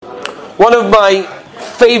One of my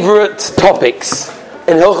favorite topics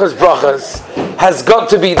in Hilchos Brachos has got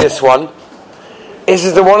to be this one. This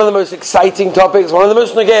is one of the most exciting topics, one of the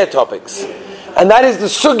most negea topics. And that is the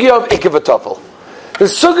sugya of Ikav HaTofel. The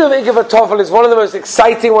sugya of Ikav HaTofel is one of the most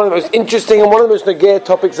exciting, one of the most interesting, and one of the most negea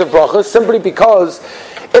topics of Brachos, simply because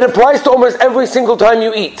it applies to almost every single time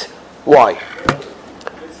you eat. Why?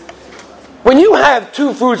 When you have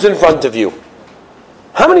two foods in front of you,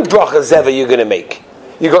 how many brachas ever are you going to make?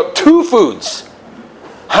 You got two foods.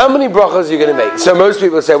 How many brachas are you going to make? So most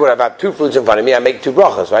people say, well, I've had two foods in front of me, I make two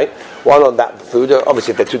brachas, right? One on that food,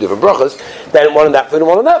 obviously if they're two different brachas, then one on that food and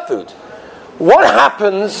one on that food. What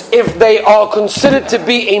happens if they are considered to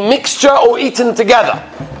be a mixture or eaten together?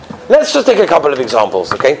 Let's just take a couple of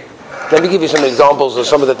examples, okay? Let me give you some examples of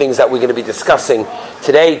some of the things that we're going to be discussing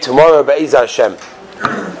today, tomorrow, Be'ezah Hashem.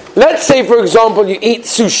 Let's say, for example, you eat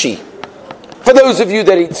sushi. For those of you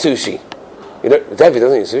that eat sushi. You know, David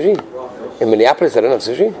doesn't eat sushi? In Minneapolis, they don't have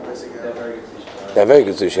sushi? They have very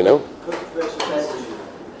good sushi, no?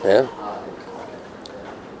 Yeah?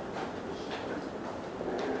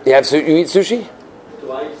 You eat sushi?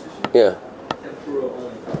 Do I eat sushi? Yeah.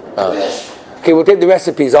 Only. Okay, we'll take the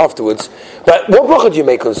recipes afterwards. But what bracha do you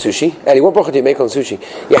make on sushi? Eddie, what bracha do you make on sushi?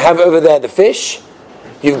 You have over there the fish,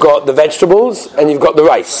 you've got the vegetables, and you've got the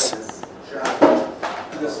rice.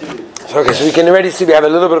 Okay, so we can already see we have a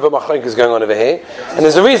little bit of a machlokes going on over here. And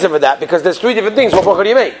there's a reason for that, because there's three different things. What bracha do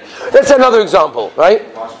you make? Let's say another example,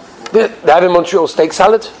 right? They have in Montreal steak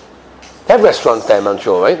salad. They have restaurants there in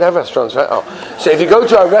Montreal, right? They have restaurants, right? Oh. So if you go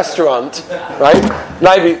to a restaurant, right?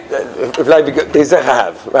 They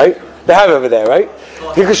have, right? They have over there, right?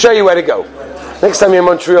 He can show you where to go. Next time you're in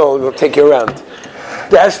Montreal, we'll take you around.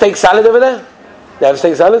 They have steak salad over there? They have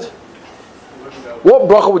steak salad? What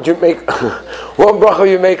bracha would you make? What bracha would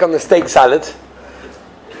you make on the steak salad?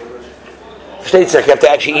 You have to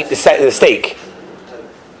actually eat the steak.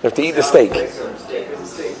 You have to eat the steak.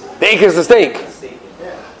 The ikar is the steak.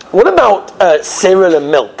 What about cereal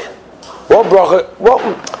and milk? What bracha?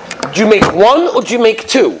 What do you make? One or do you make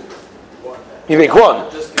two? You make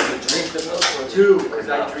one. Two, because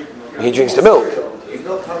I drink milk. He drinks the milk.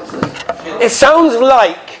 It sounds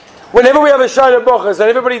like whenever we have a Shayla Brachos and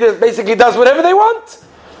everybody basically does whatever they want.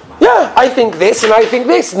 Yeah, I think this and I think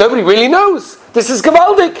this. Nobody really knows. This is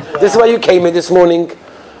Gavaldik. This is why you came in this morning.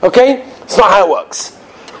 Okay? It's not how it works.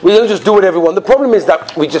 We don't just do whatever we want. The problem is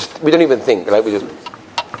that we don't even think. Like we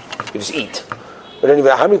just eat. We don't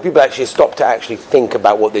even. How many people actually stop to actually think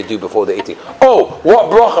about what they do before they're eating? Oh,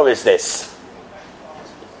 what bracha is this?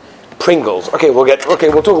 Pringles. Okay, we'll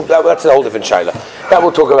talk. That's a whole different shayla. That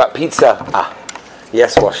we'll talk about pizza.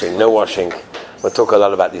 Yes, washing, no washing. We'll talk a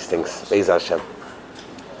lot about these things. Be'ezah Hashem.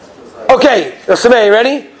 Okay, Yosemite,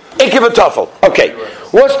 ready? Ikav HaTofel. Okay,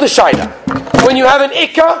 what's the shayla? When you have an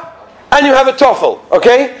ikka and you have a tofel,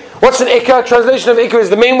 okay? What's an ikka? Translation of ikka is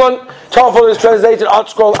the main one. Tofel is translated Art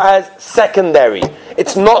Scroll as secondary.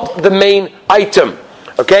 It's not the main item.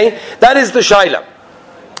 Okay? That is the shayla.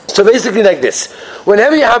 So basically like this.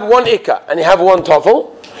 Whenever you have one ikka and you have one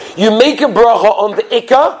tofel, you make a bracha on the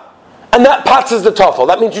ikka and that passes the tofel.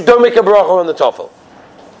 That means you don't make a bracha on the tofel.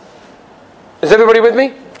 Is everybody with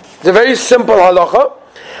me? It's a very simple halacha.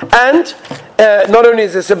 And not only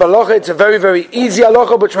is it a simple halacha, it's a very, very easy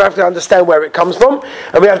halacha, but you have to understand where it comes from,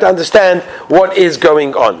 and we have to understand what is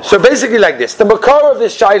going on. So basically like this. The makar of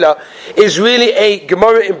this shayla is really a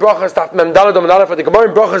Gemara in Brachos, Daf Mem Daled Amud Aleph. The Gemara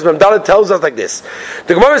in Brachos Mem Daled tells us like this.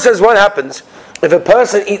 The Gemara says what happens if a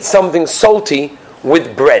person eats something salty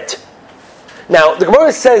with bread. Now, the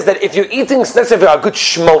Gemara says that if you're eating, let's say if you're a good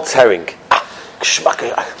schmaltz herring. I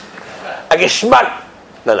get schmack.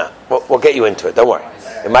 No, we'll get you into it, don't worry.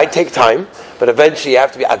 It might take time, but eventually you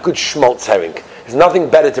have to be a good schmaltz herring. There's nothing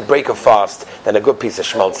better to break a fast than a good piece of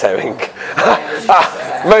schmaltz herring.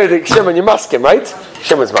 Shimon, you're masking, right?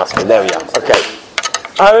 Shimon's masking, there we are. Okay.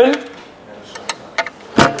 Aaron?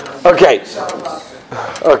 Okay.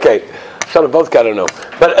 Both I don't know.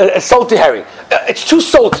 But a salty herring. It's too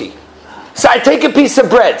salty. So I take a piece of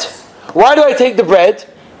bread. Why do I take the bread?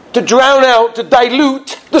 To drown out, to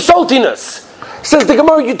dilute the saltiness. Says the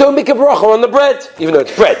Gemara, you don't make a bracha on the bread, even though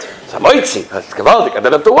it's bread. It's a moitzi. It's gavaldik. I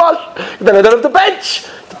don't have to wash. Then I don't have to bench.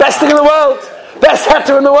 The best thing in the world. Best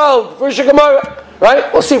hatter in the world. Where's your Gemara?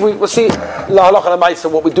 Right? We'll see la halacha and ma'isa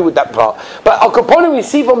what we do with that part. But our component we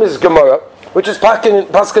see from this Gemara, which is Paskin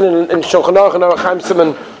in Shulchan Aruch and Aruch Chaim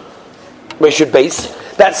Simon, we should base,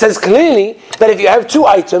 that says clearly that if you have two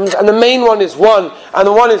items and the main one is one and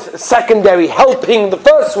the one is secondary helping the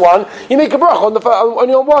first one, you make a bracha on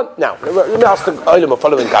your one. Now, let me ask the Olam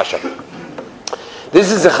following kasha.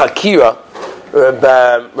 This is a Chakira. Reb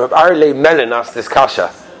Arlei Melin asked this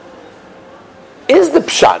kasha. is the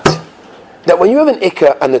pshat that when you have an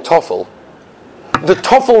ikka and the toffel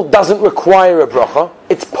doesn't require a bracha.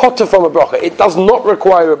 It's potter from a bracha. It does not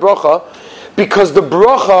require a bracha because the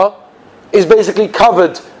bracha is basically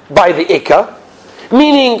covered by the ikka,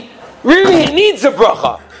 meaning really it needs a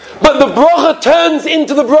bracha. But the bracha turns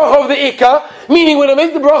into the bracha of the ikka, meaning when I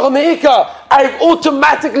make the bracha on the ikka, I've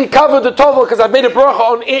automatically covered the toffel because I've made a bracha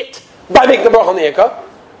on it by making the bracha on the ikka.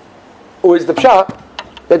 Or is the pshat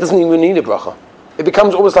that doesn't even need a bracha? It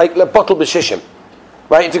becomes almost like a bottle b'shishim.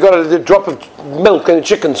 Right? If you've got a drop of milk in a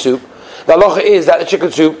chicken soup, the halacha is that the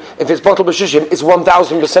chicken soup, if it's bottle b'shishim, it's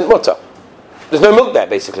 1000% mutter. There's no milk there,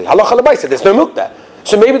 basically. Halacha l'maisa, there's no milk there.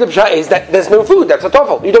 So maybe the pshat is that there's no food, that's a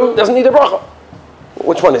toffel. Doesn't need a bracha.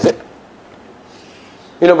 Which one is it?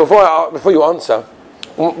 Before you answer,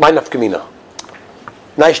 my nafkamina.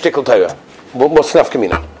 Nice shtickle Torah. What's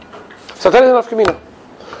nafkamina? So I'll tell you the nafkamina.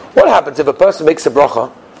 What happens if a person makes a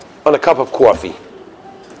bracha on a cup of coffee?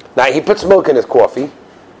 Now he puts milk in his coffee,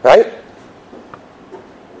 right?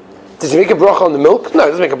 Does he make a bracha on the milk? No, he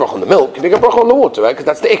doesn't make a bracha on the milk. He makes a bracha on the water, right? Because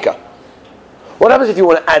that's the ikka. What happens if you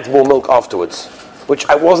want to add more milk afterwards? Which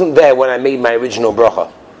I wasn't there when I made my original bracha.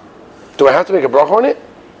 Do I have to make a bracha on it?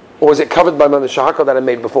 Or is it covered by my shahaka that I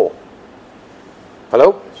made before?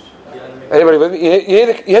 Hello? Anybody with me? You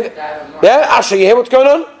hear the, yeah? Asher, you hear what's going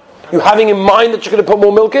on? You having in mind that you're going to put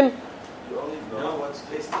more milk in?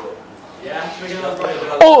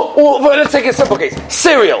 Or let's take a simple case.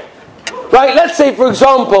 Cereal. Right? Let's say, for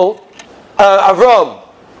example, Avram,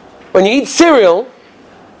 when you eat cereal,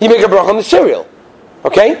 you make a bracha on the cereal.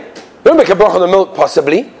 Okay? You don't make a bracha on the milk,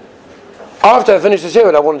 possibly. After I finish the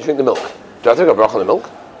cereal, I want to drink the milk. Do I have to make a bracha on the milk?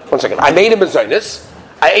 1 second. I made a mazonis.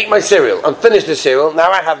 I ate my cereal. I'm finished the cereal.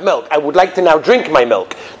 Now I have milk. I would like to now drink my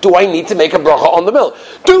milk. Do I need to make a bracha on the milk?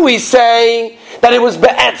 Do we say that it was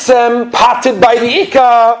be'etzem, parted by the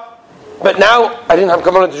ikka, but now I didn't have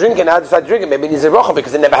kavanah to drink it, now I decided to drink it. Maybe it needs a bracha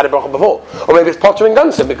because it never had a bracha before. Or maybe it's potter and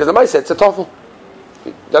gansim because the mice said it's a toffel.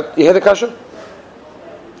 You hear the kasha? You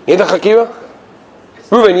hear the chakira?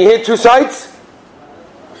 Reuben, you hear two sides?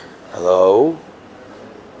 Hello?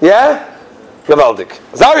 Yeah? Gavaldik.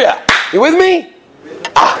 Zaria, you with me?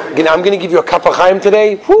 I'm going to give you a cup of chaim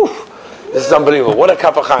today. Whew. This is unbelievable. What a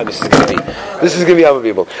cup of chaim this is going to be. This is going to be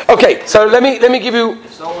unbelievable. Okay, so let me give you.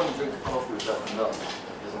 If someone drinks coffee without the milk,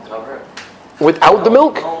 doesn't cover it. Without the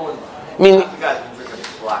milk? I mean, you guys can drink a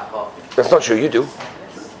black coffee. That's not true. You do.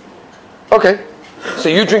 Okay, so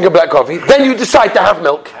you drink a black coffee, then you decide to have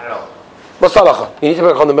milk. I don't know. What's halacha? You need to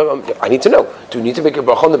make on the milk. I need to know. Do you need to make a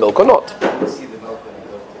bracha on the milk or not? You see the milk when you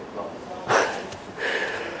go to take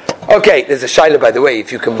milk. Okay, there's a shaila, by the way,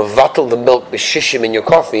 if you can mevatel the milk b'shishim in your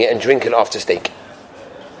coffee and drink it after steak.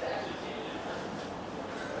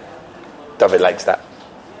 David likes that.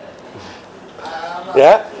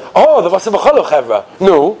 Yeah? Oh, the Vasa B'chalo Chevra.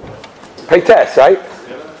 No. Hey, Tess, right?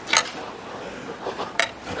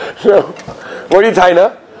 No. What are you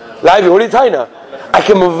taina? Lively, what are you taina? I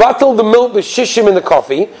can mevatel the milk b'shishim in the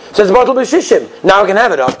coffee, so it's bottle b'shishim. Now I can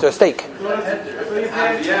have it after a steak.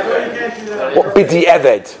 What b'di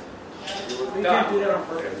eved?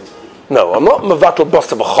 No, I'm not mevatel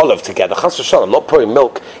basta b'cholav together. Chas v'shalom. I'm not pouring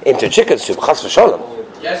milk into chicken soup. Chas v'shalom.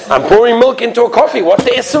 I'm pouring milk into a coffee. What's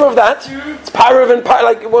the issue of that? It's parav and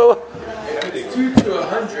well. It's 2 to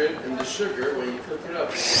 100 in the sugar when you cook it up.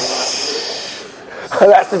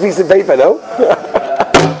 That's the piece of paper, no?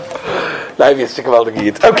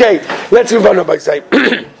 Okay, let's move on to my side.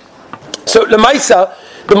 So Lemaisa,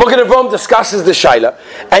 the Magen Avraham discusses the shaila,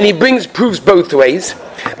 and he proves both ways.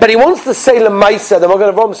 But he wants to say Lemaisa, the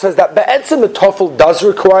Magen Avraham says that be'etzem the toffel does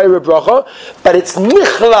require a bracha, but it's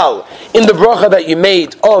nichlal in the bracha that you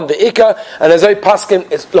made on the ikka, and as I paskin,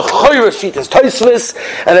 it's l'choyra sheet is Tosfos,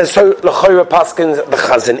 and as so l'choyra paskin the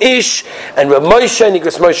Chazon Ish, and Rav Moshe,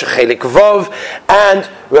 Nigras Moshe Chelik Vav, and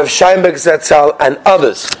Rav Sheinberg Zatzal, and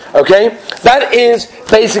others. Okay? That is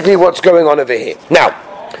basically what's going on over here. Now,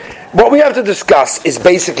 what we have to discuss is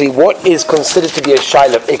basically what is considered to be a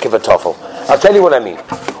shaila of ikka v'toffel. I'll tell you what I mean.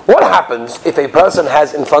 What happens if a person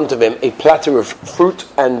has in front of him a platter of fruit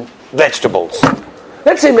and vegetables?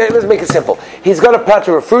 Let's make it simple. He's got a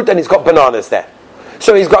platter of fruit and he's got bananas there.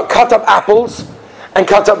 So he's got cut up apples and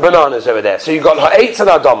cut up bananas over there. So you've got ha'etz and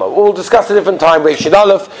adama. We'll discuss a different time. Reishid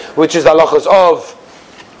Aleph, which is the halachas of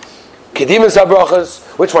Kedimus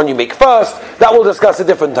HaBrachas, which one you make first. That we'll discuss a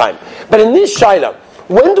different time. But in this shaila,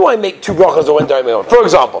 when do I make 2 brachas or when do I make one? For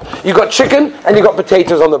example, you got chicken and you got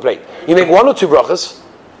potatoes on the plate. You make 1 or 2 brachas?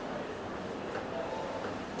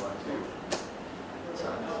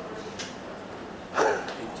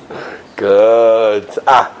 Good.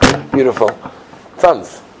 Beautiful.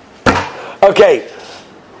 Sons. Okay.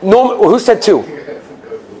 Who said 2?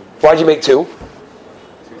 Why'd you make 2?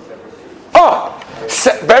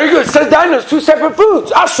 Very good. Says Daniel, 2 separate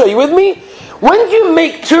foods. Asha, you with me? When do you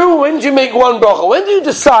make 2? When do you make 1 bracha? When do you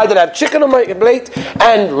decide that I have chicken on my plate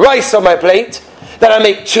and rice on my plate, that I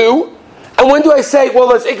make 2? And when do I say, well,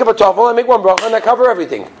 there's ikar b'tafel, I make 1 bracha and I cover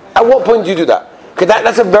everything? At what point do you do that? Okay,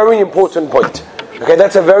 that's a very important point. Okay,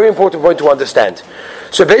 that's a very important point to understand.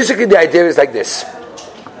 So basically the idea is like this.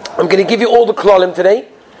 I'm going to give you all the klalim today,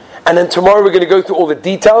 and then tomorrow we're going to go through all the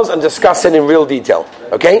details and discuss it in real detail.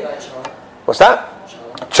 Okay? What's that?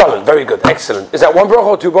 Shalom, very good, excellent. Is that 1 bracha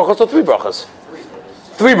or 2 brachas or 3 brachas?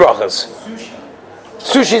 3 brachas.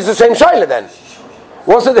 Sushi is the same shaila then.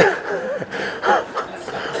 What's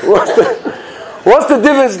the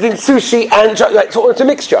difference between sushi and so it's a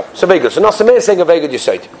mixture. So very good. So Nasameh is saying a very good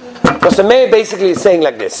yesod. Nasameh basically is saying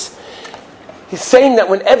like this. He's saying that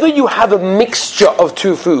whenever you have a mixture of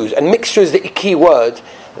 2 foods, and mixture is the key word,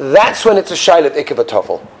 that's when it's a shayla ikar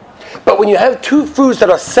b'tafel. But when you have 2 foods that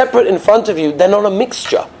are separate in front of you, they're not a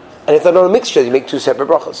mixture. And if they're not a mixture, you make 2 separate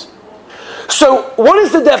brachas. So, what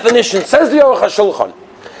is the definition? Says the Aruch HaShulchan.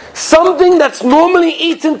 Something that's normally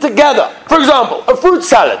eaten together. For example, a fruit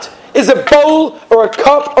salad is a bowl or a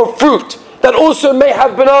cup of fruit that also may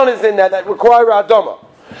have bananas in there that require adama.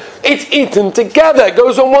 It's eaten together. It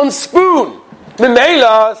goes on 1 spoon.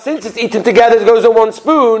 Memela, since it's eaten together, it goes on 1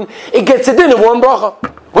 spoon. It gets it in 1 bracha.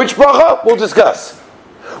 Which bracha? We'll discuss.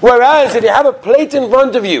 Whereas if you have a plate in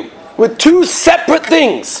front of you with 2 separate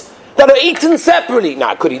things that are eaten separately, now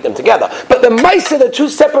I could eat them together, but the Maisa, they're 2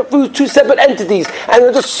 separate foods, 2 separate entities, and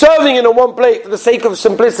they're just serving it on 1 plate for the sake of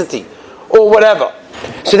simplicity or whatever.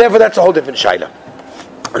 So therefore, that's a whole different shaila,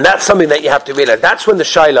 and that's something that you have to realize. That's when the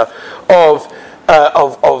shaila of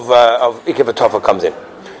ikar b'tafel comes in.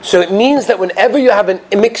 So it means that whenever you have a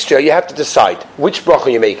mixture, you have to decide which bracha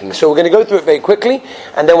you're making. So we're going to go through it very quickly,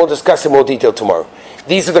 and then we'll discuss in more detail tomorrow.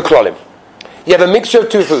 These are the klolim. You have a mixture of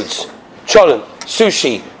 2 foods. Cholent,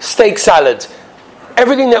 sushi, steak salad,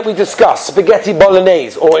 everything that we discuss, spaghetti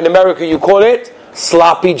bolognese, or in America you call it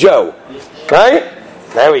sloppy Joe. Right?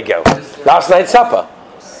 There we go. Last night's supper.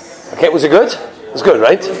 Okay, was it good? It was good,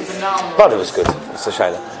 right? But it was good. It's a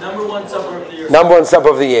shayla. Number 1 supper of the year. Number 1 supper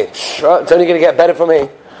of the year. It's only going to get better for me.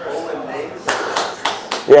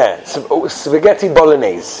 Yeah, spaghetti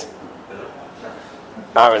bolognese.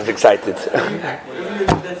 Aaron's excited.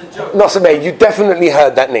 That's a joke. Nasameh, you definitely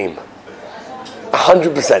heard that name.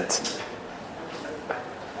 100%.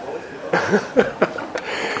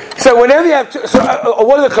 So whenever you have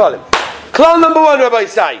what are the klalim? Klal number 1, Rabbi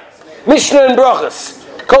Isai. Mishnah and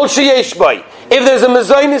brachas. Kol sheyesh bai. If there's a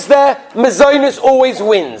mezainis there, mezainis always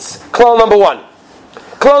wins. Klal number 1.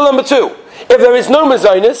 Klal number 2. If there is no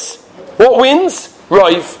mezainis, what wins?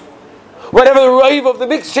 Raiv. Whatever the raiv of the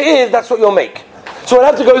mixture is, that's what you'll make. So I'll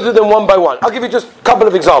have to go through them one by one. I'll give you just a couple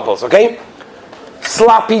of examples, okay?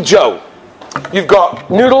 Sloppy Joe. You've got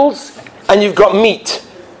noodles and you've got meat.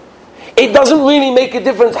 It doesn't really make a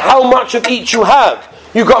difference how much of each you have.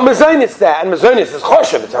 You've got mezainis there, and mezainis is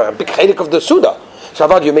choshev. It's a big chelik of the suda. So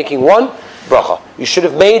Avad, you're making 1 bracha. You should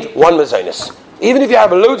have made 1 mezainis. Even if you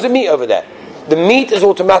have loads of meat over there, the meat is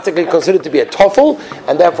automatically considered to be a toffel,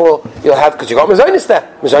 and therefore you'll have, because you've got mezainis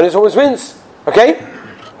there. Mezainis always wins. Okay?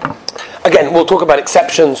 Again, we'll talk about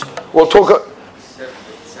exceptions. We'll talk.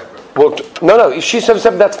 No. If she serves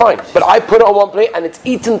separate, that's fine. But I put it on 1 plate and it's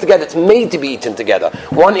eaten together. It's made to be eaten together.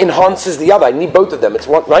 One enhances the other. I need both of them. It's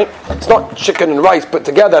one, right? It's not chicken and rice put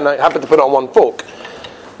together and I happen to put it on 1 fork.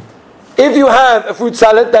 If you have a fruit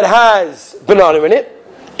salad that has banana in it,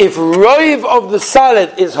 if raiv of the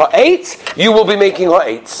salad is ha'etz, you will be making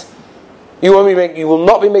ha'etz. You will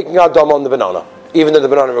not be making adama on the banana, even though the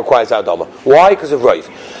banana requires adama. Why? Because of raiv.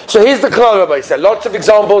 So here's the klal, Rabbi said. Lots of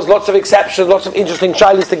examples, lots of exceptions, lots of interesting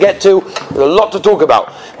shaylas to get to. There's a lot to talk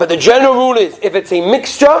about. But the general rule is, if it's a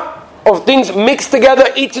mixture of things mixed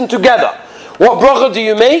together, eaten together, what bracha do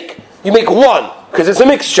you make? You make 1, because it's a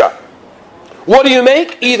mixture. What do you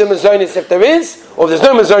make? Either mazonis if there is, or if there's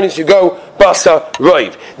no mazonis, you go basa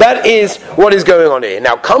raiv. That is what is going on here.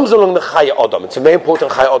 Now comes along the Chaya Adam. It's a very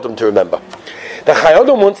important Chaya Adam to remember. The Chaya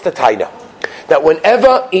Adam wants the taina that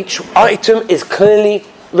whenever each item is clearly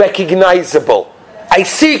recognizable, I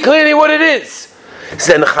see clearly what it is.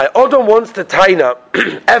 So then the Chaya Adam wants the taina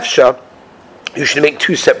efsha. You should make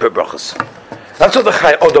 2 separate brachas. That's what the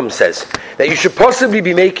Chaya Adam says, that you should possibly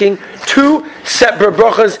be making 2 separate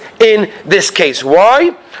brachas in this case.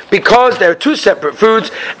 Why? Because there are 2 separate foods,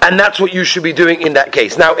 and that's what you should be doing in that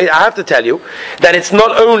case. Now, I have to tell you that it's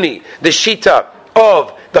not only the shita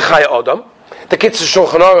of the Chaya Adam. The Kitzur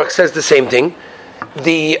Shulchan Aruch says the same thing.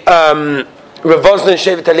 The Rav Vosner and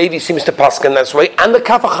Shevet HaLevi seems to paskin this way, and the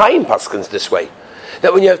Kaf HaChaim paskins this way.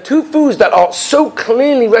 That when you have two foods that are so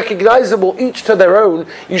clearly recognizable, each to their own,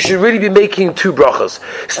 you should really be making two brachas.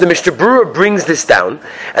 So the Mishnah Berurah brings this down,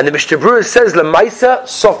 and the Mishnah Berurah says, L'maisa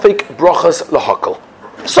sofik brachas lahakol.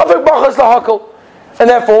 Sofik brachas lahakol.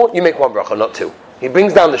 And therefore, you make one bracha, not two. He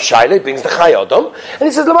brings down the shaila, he brings the Chai Adam, and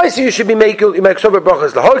he says, L'maisa, you should be making sofik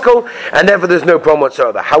brachas lahakol, and therefore there's no problem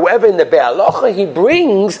whatsoever. However, in the Be'alacha, he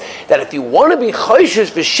brings that if you want to be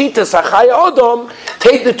choishes v'shitas ha'Chai Adam,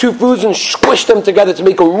 take the two foods and squish them together to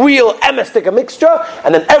make a real emestic, a mixture,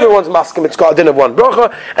 and then everyone's maskim, it's got a din of one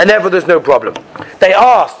bracha, and therefore there's no problem. They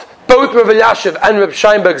asked, both Rav Elyashiv and Rav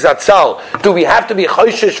Sheinberg Zatzal, do we have to be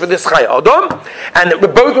choishish for this Chai Adam? And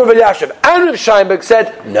both Rav Elyashiv and Rav Sheinberg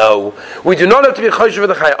said, no, we do not have to be choishish for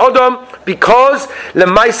the Chai Adam, because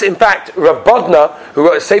Lemais, in fact, Rav Bodna, who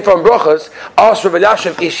wrote a Sefer on brachas, asked Rav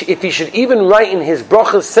Elyashiv if he should even write in his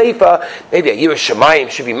brachas Sefer, maybe a Yiras Shamayim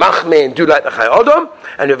should be machmeh and do like the Chai Adam,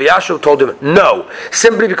 and Rav Elyashiv told him, no,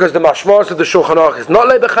 simply because the Mashmos of the Shulchan Aruch is not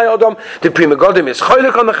like the Chai Adam, the Pri Megadim is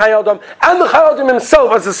choilek on the Chai Adam, and the Chai Adam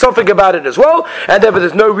himself has a suffix about it as well, and therefore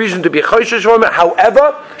there's no reason to be choishish from it.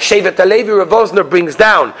 However, Shevet HaLevi Rav Vosner brings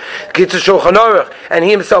down Kitzur Shulchan Aruch, and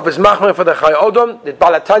he himself is machmeh for the Chai Adam, the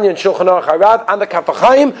Balatanya and Shulchan Aruch Harav, and the Kaf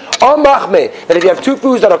HaChaim are machmeh, that if you have two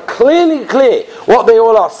foods that are clearly clear what they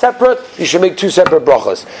all are separate, you should make two separate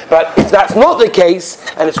brachas. But if that's not the case,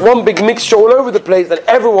 and it's one big mixture all over the place, then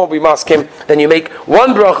everyone will be maskim, then you make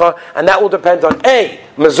one bracha, and that will depend on A,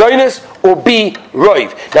 mazonis, or B,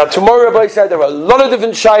 roiv. Now tomorrow Rabbi said there are a lot of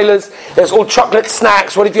different shilas. There's all chocolate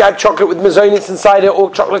snacks. What if you have chocolate with mazonis inside it,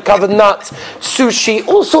 or chocolate covered nuts, sushi,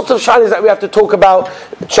 all sorts of shilas that we have to talk about.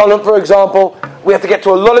 Shalom, for example. We have to get to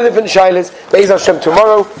a lot of different shilas. Be'ez Hashem,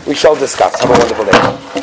 tomorrow we shall discuss. Have a wonderful day.